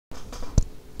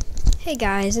Hey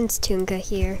guys, it's Tunka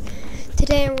here.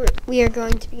 Today we are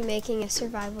going to be making a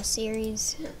survival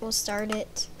series. We'll start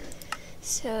it.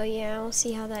 So yeah, we'll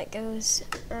see how that goes.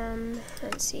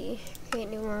 Let's see. Create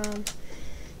new world.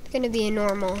 It's gonna be a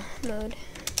normal mode.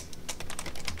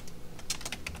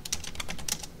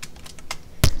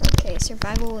 Okay,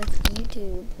 survival with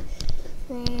YouTube.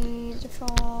 Free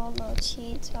default, no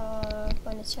cheats off,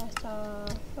 bonus chest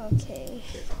off. Okay.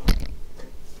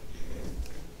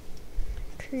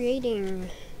 Creating.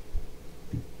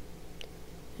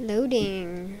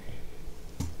 Loading.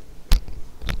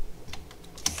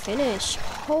 Finish.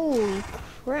 Holy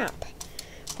crap.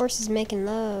 Horse is making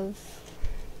love.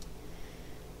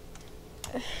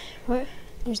 What?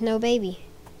 There's no baby.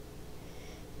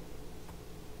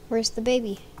 Where's the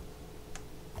baby?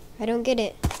 I don't get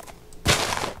it.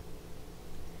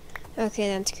 Okay,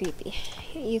 that's creepy.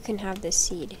 You can have this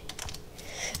seed.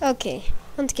 Okay,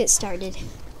 let's get started.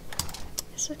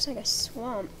 This looks like a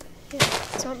swamp. Yeah,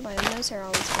 swamp biomes are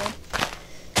always good.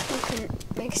 You can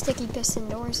make sticky piston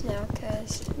doors now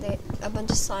because a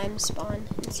bunch of slime spawn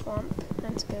in swamp.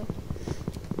 That's good.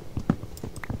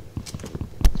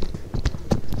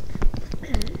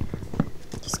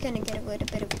 Just gonna get a little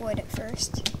bit of wood at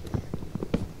first.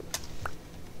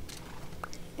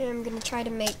 And I'm gonna try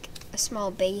to make a small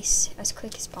base as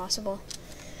quick as possible.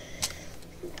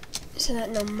 So that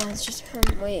no monsters come.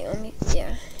 Wait, let me.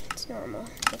 Yeah. It's normal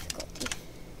difficulty.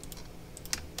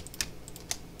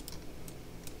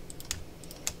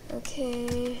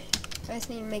 Okay, I just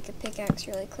need to make a pickaxe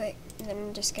really quick, and then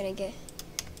I'm just gonna get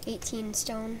 18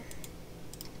 stone.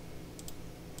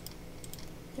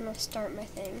 Then I'll start my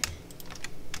thing.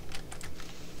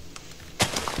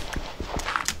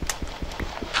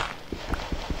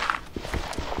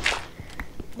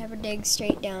 Never dig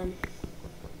straight down.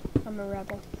 I'm a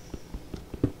rebel.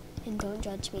 And don't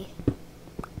judge me.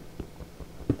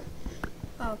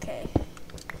 Okay.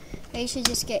 I should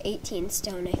just get 18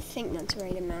 stone. I think that's the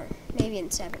right amount. Maybe in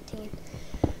 17.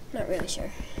 Not really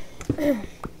sure.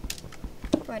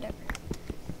 Whatever.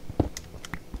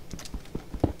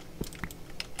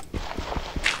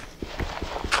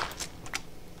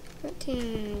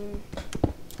 $14.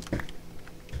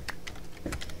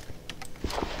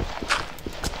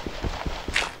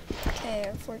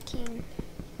 Okay, 14.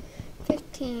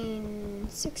 15,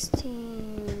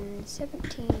 16,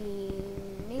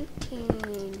 17,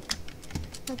 18.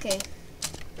 Okay.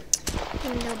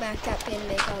 I'm gonna go back up and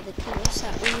make all the tools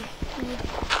that we need.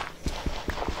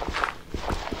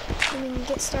 And we can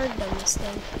get started on this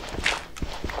thing.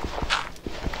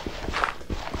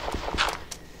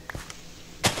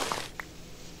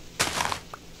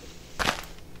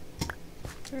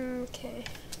 Okay.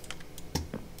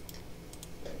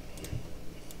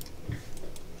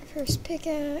 First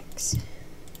pickaxe.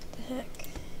 What the heck?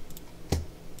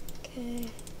 Okay.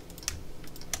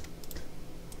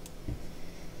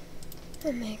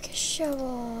 I'll make a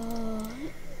shovel.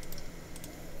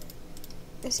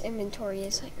 This inventory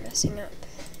is like messing up.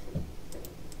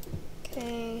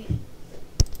 Okay.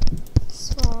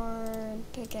 Sword,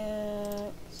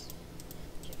 pickaxe,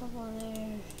 shovel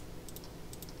there.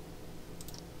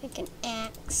 Make an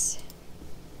axe.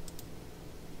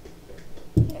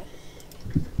 Yeah.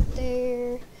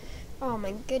 There. Oh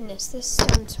my goodness, this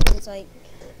stone sword is like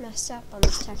messed up on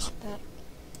this texture pack.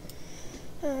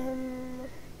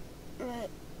 But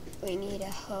we need a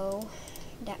hoe.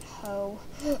 That hoe.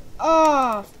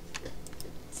 Oh!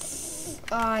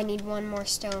 I need one more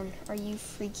stone. Are you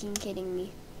freaking kidding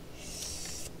me?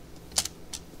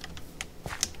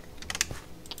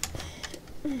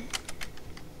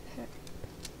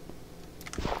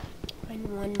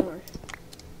 Find one more.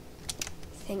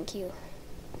 Thank you.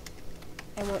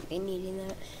 I won't be needing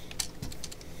that.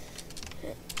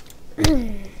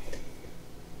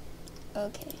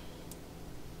 Okay.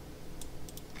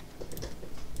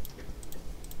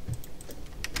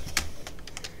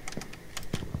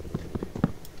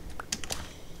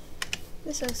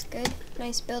 This looks good.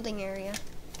 Nice building area.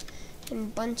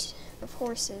 And bunch of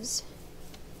horses.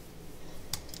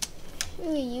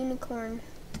 Ooh, a unicorn.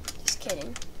 Just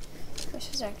kidding.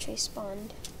 This was actually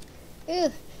spawned.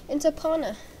 Ew, it's a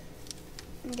pana.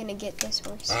 I'm gonna get this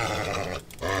horse.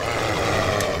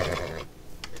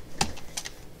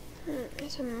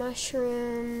 There's some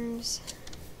mushrooms.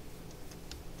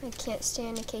 I can't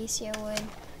stand acacia wood,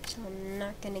 so I'm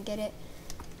not gonna get it.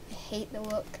 I hate the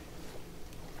look.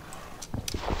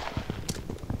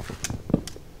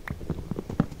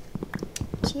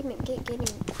 Achievement getting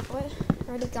what? I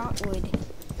already got wood.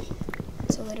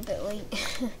 It's a little bit late.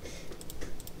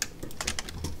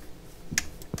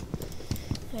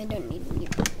 I don't need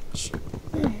much.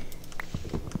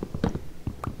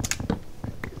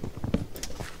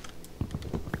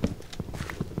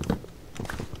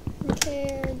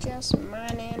 just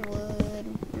mining wood,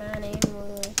 mining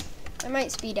wood. I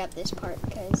might speed up this part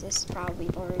because this is probably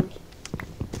boring.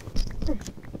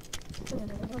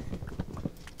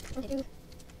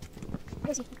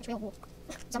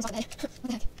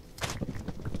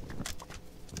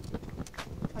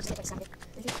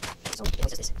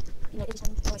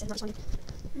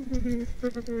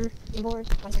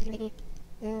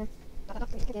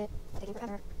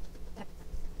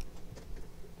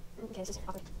 Okay, this is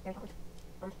awkward, very awkward.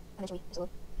 Eventually, this will load.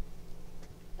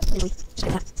 Eventually, just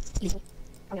get that easily.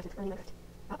 I'm gonna have to run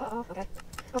Minecraft. Okay.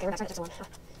 Okay, we're back. Sorry, that's the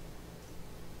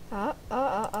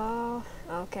one.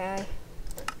 Okay.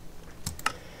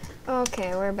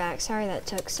 Okay, we're back. Sorry that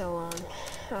took so long.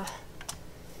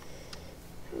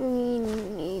 We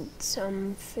need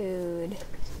some food.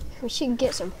 We should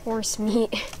get some horse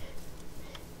meat.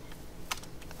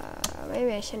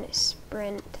 Maybe I shouldn't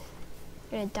sprint.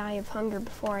 I'm gonna die of hunger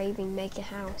before I even make a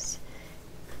house.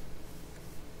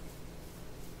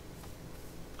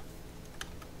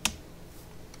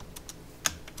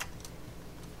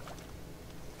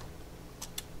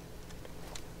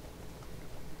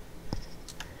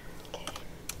 Okay.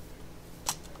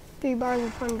 3 bars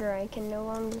of hunger, I can no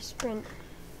longer sprint.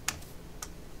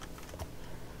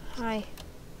 Hi.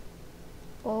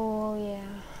 Oh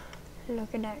yeah.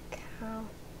 Look at that cow.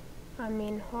 I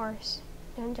mean horse.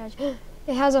 Don't judge.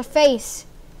 It has a face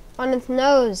on its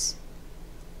nose.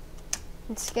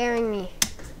 It's scaring me.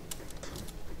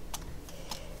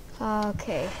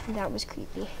 Okay, that was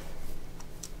creepy.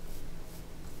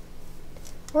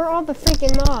 Where are all the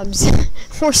freaking mobs?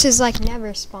 Horses like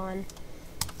never spawn.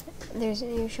 There's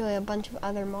usually a bunch of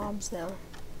other mobs though.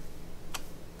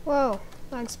 Whoa,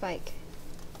 lag spike.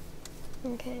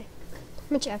 Okay. How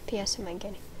much FPS am I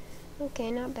getting? Okay,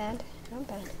 not bad. Not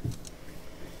bad.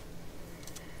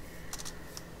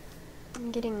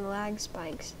 I'm getting lag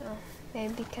spikes though.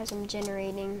 Maybe because I'm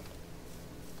generating.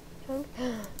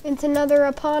 It's another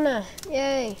Apana.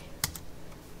 Yay.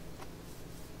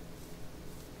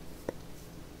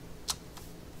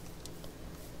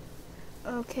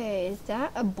 Okay, is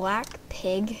that a black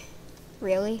pig?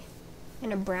 Really?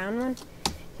 And a brown one?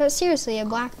 So seriously, a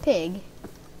black pig?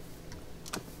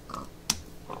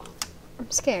 I'm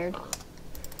scared.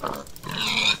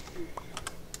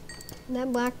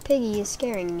 That black piggy is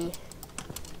scaring me.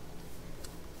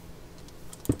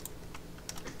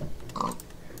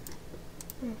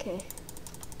 Okay.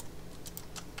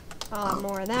 I'll have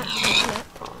more of that.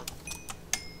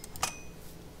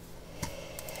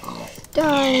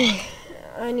 Die!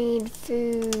 I need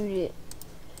food.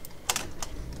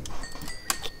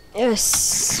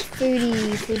 Yes!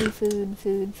 Foodie,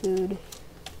 food.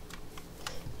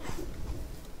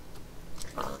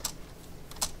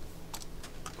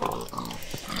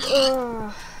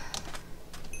 Ugh.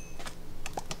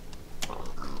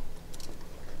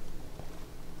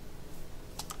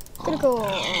 Critical.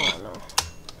 Oh no.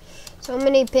 So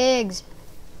many pigs.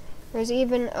 There's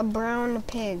even a brown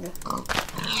pig.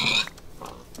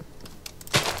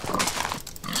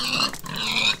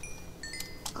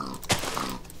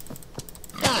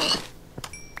 Die.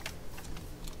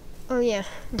 Oh yeah,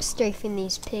 I'm strafing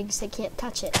these pigs. They can't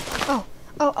touch it. Oh,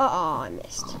 I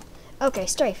missed. Okay,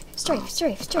 strafe.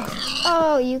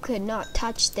 Oh, you could not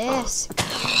touch this.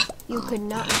 You could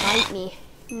not bite me.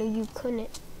 No, you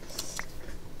couldn't.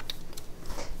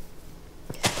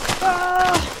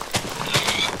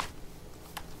 Ah!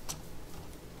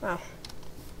 Wow.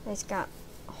 It's got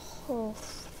a whole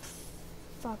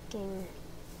fucking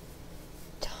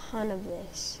ton of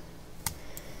this.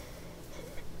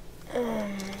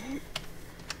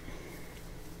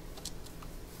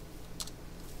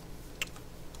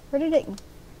 Where did it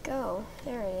go?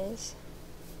 There it is.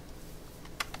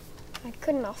 I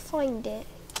could not find it.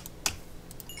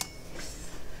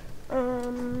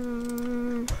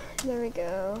 There we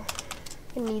go.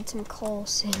 I need some coal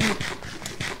soon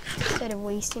instead of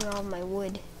wasting all of my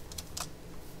wood.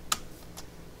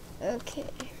 Okay.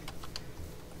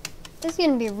 This is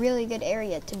gonna be a really good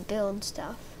area to build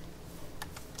stuff.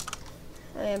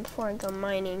 Before I go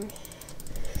mining,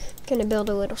 I'm gonna build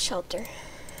a little shelter.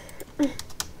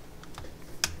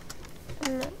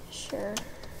 I'm not sure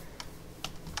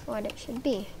what it should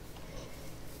be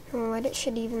or what it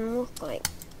should even look like.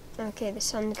 Okay, the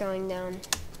sun's going down.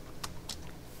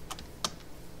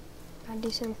 I'll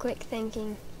do some quick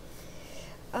thinking.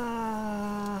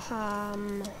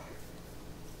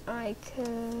 I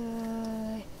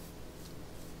could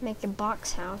make a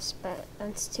box house, but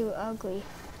that's too ugly.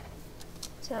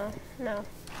 So, no.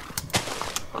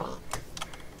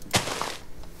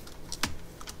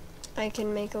 I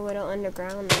can make a little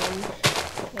underground one,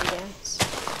 I guess.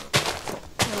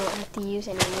 A won't have to use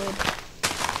any wood.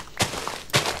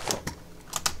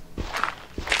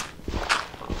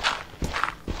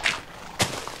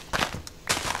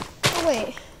 Oh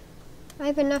wait, I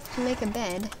have enough to make a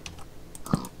bed.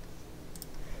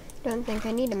 Don't think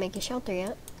I need to make a shelter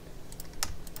yet.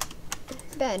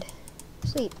 Bed.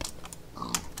 Sleep.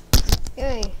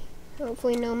 Yay.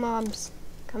 Hopefully no mobs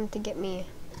come to get me.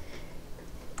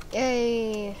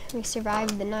 Yay. We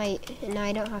survived the night, and now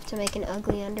I don't have to make an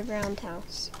ugly underground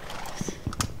house.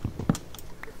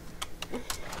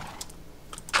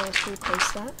 Let's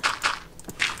replace that.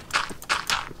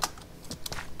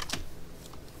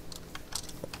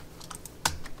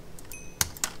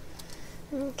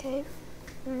 Okay.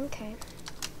 Okay.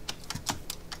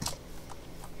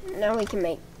 Now we can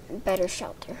make better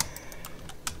shelter.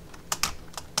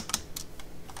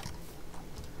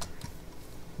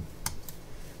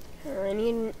 I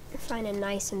need to find a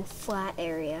nice and flat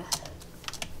area.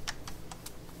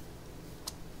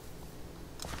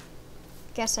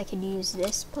 Guess I could use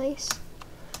this place.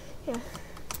 Yeah.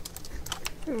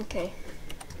 Okay.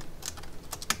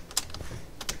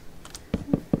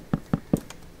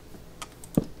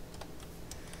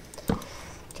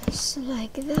 Just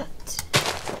like that.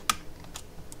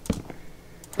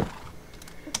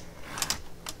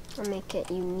 I'll make it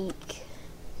unique.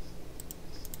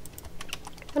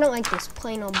 I don't like those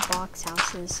plain old box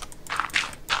houses.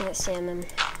 Can't stand them.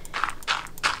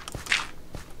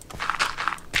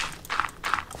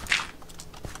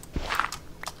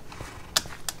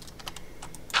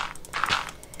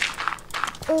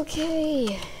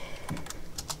 Okay.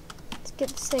 Let's get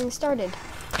this thing started.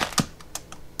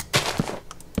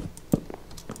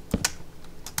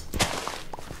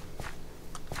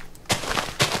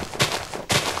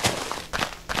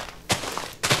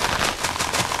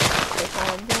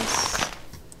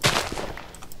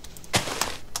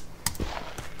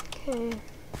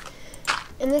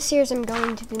 In this series I'm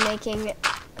going to be making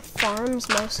farms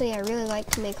mostly. I really like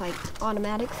to make like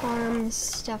automatic farms,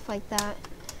 stuff like that.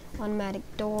 Automatic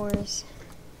doors.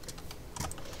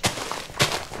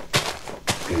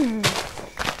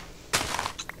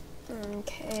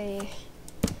 Okay.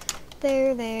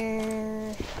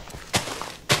 There.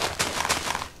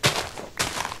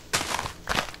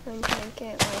 I'm going to make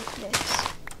it like this.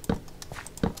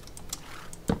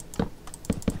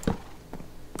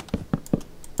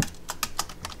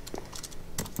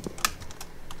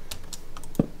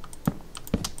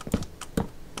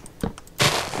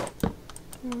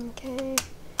 Okay.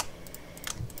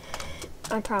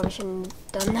 I probably shouldn't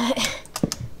have done that.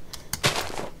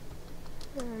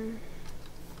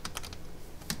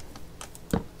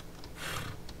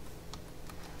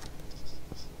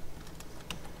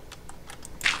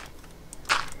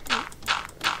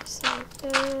 Just like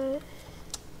that.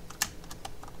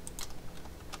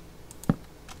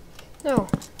 No.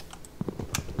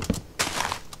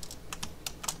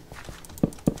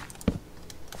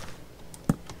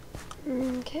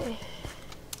 Okay.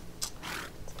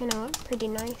 It's gonna look pretty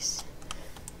nice.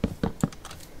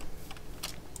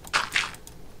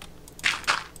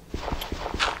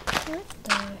 What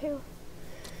the hell?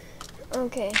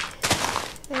 Okay.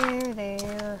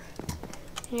 There.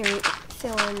 Here,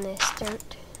 fill in this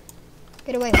dirt.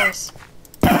 Get away, horse.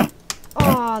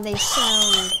 Oh, they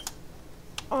sound.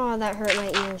 Oh, that hurt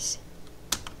my ears.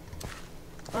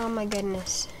 Oh my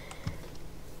goodness.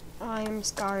 I am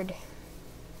scarred.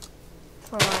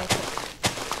 For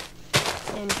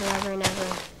life, and forever and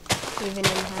ever, even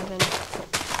in heaven.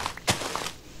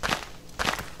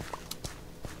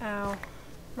 Ow,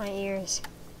 my ears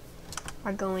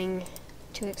are going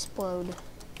to explode.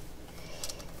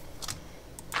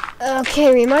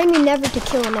 Okay, remind me never to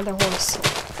kill another horse.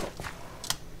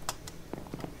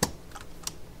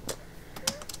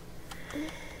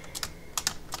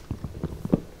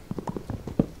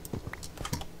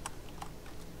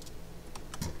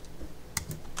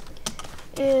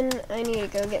 And I need to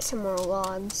go get some more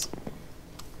logs.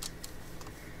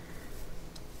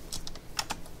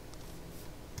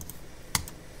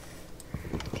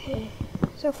 Okay,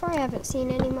 so far I haven't seen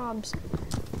any mobs.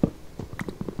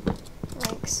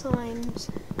 Like slimes.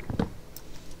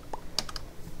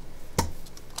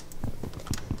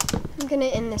 I'm gonna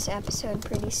end this episode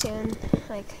pretty soon.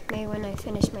 Like maybe when I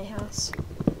finish my house.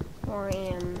 Or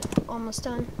am almost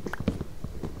done.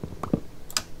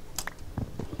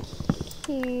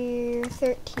 Here,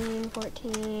 13,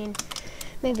 14,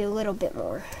 maybe a little bit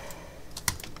more.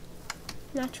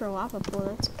 Natural lava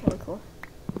pool, that's kind of cool.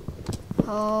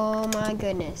 Oh my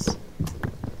goodness.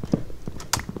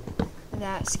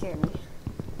 That scared me.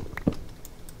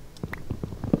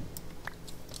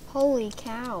 Holy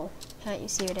cow. Can't you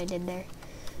see what I did there?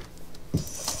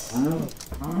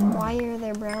 Why are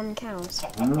there brown cows?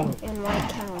 And white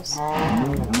cows?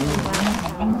 And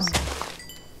black cows?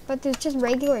 But there's just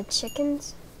regular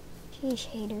chickens? Sheesh,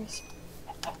 haters.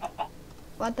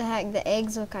 What the heck? The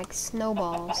eggs look like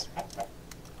snowballs.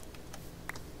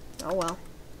 Oh well.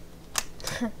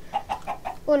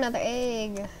 Oh, another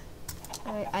egg.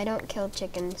 I don't kill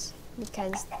chickens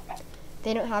because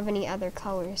they don't have any other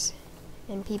colors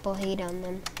and people hate on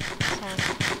them. So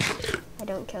I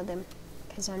don't kill them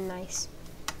because I'm nice.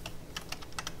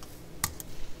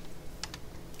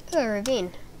 Oh, a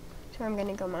ravine. So I'm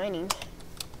gonna go mining,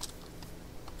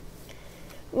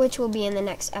 which will be in the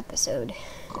next episode.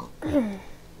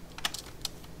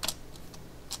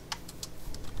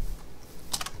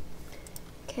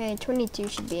 Okay, 22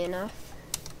 should be enough.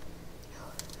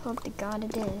 Hope to God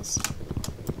it is.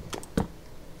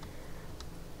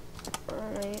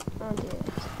 Alright, I'll do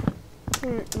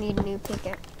this. Need a new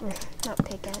pickaxe. Not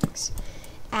pickaxe.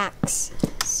 Axe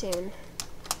soon.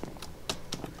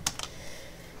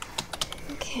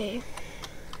 Okay.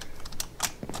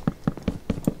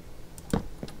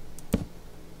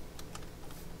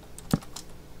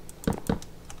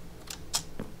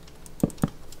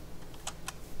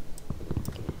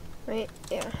 Right,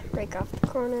 yeah, break off the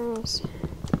corners.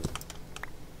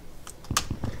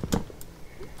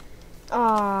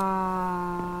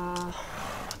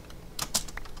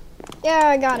 Yeah,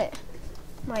 I got it.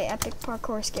 My epic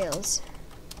parkour skills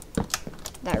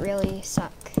that really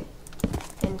suck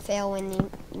and fail when you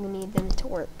need them to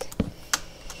work.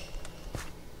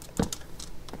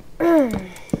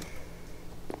 Okay,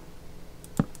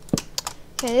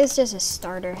 this is just a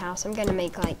starter house. I'm gonna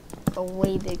make like a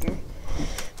way bigger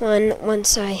one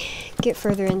once I get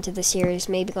further into the series,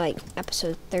 maybe like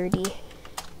episode 30.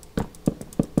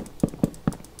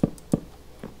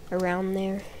 Around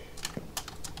there.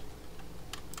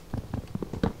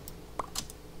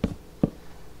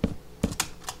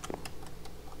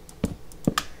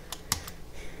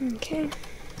 Okay.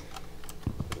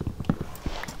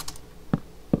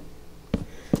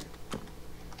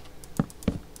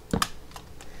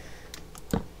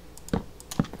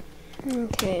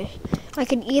 Okay. I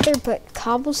could either put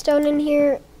cobblestone in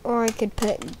here or I could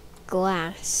put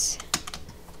glass.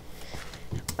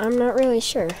 I'm not really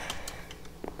sure.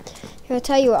 I'll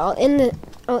tell you what,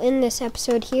 I'll end this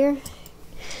episode here.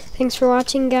 Thanks for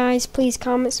watching, guys. Please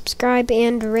comment, subscribe,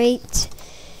 and rate.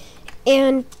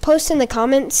 And post in the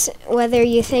comments whether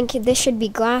you think this should be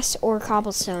glass or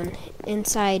cobblestone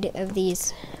inside of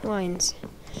these lines.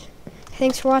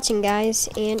 Thanks for watching, guys,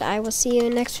 and I will see you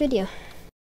in the next video.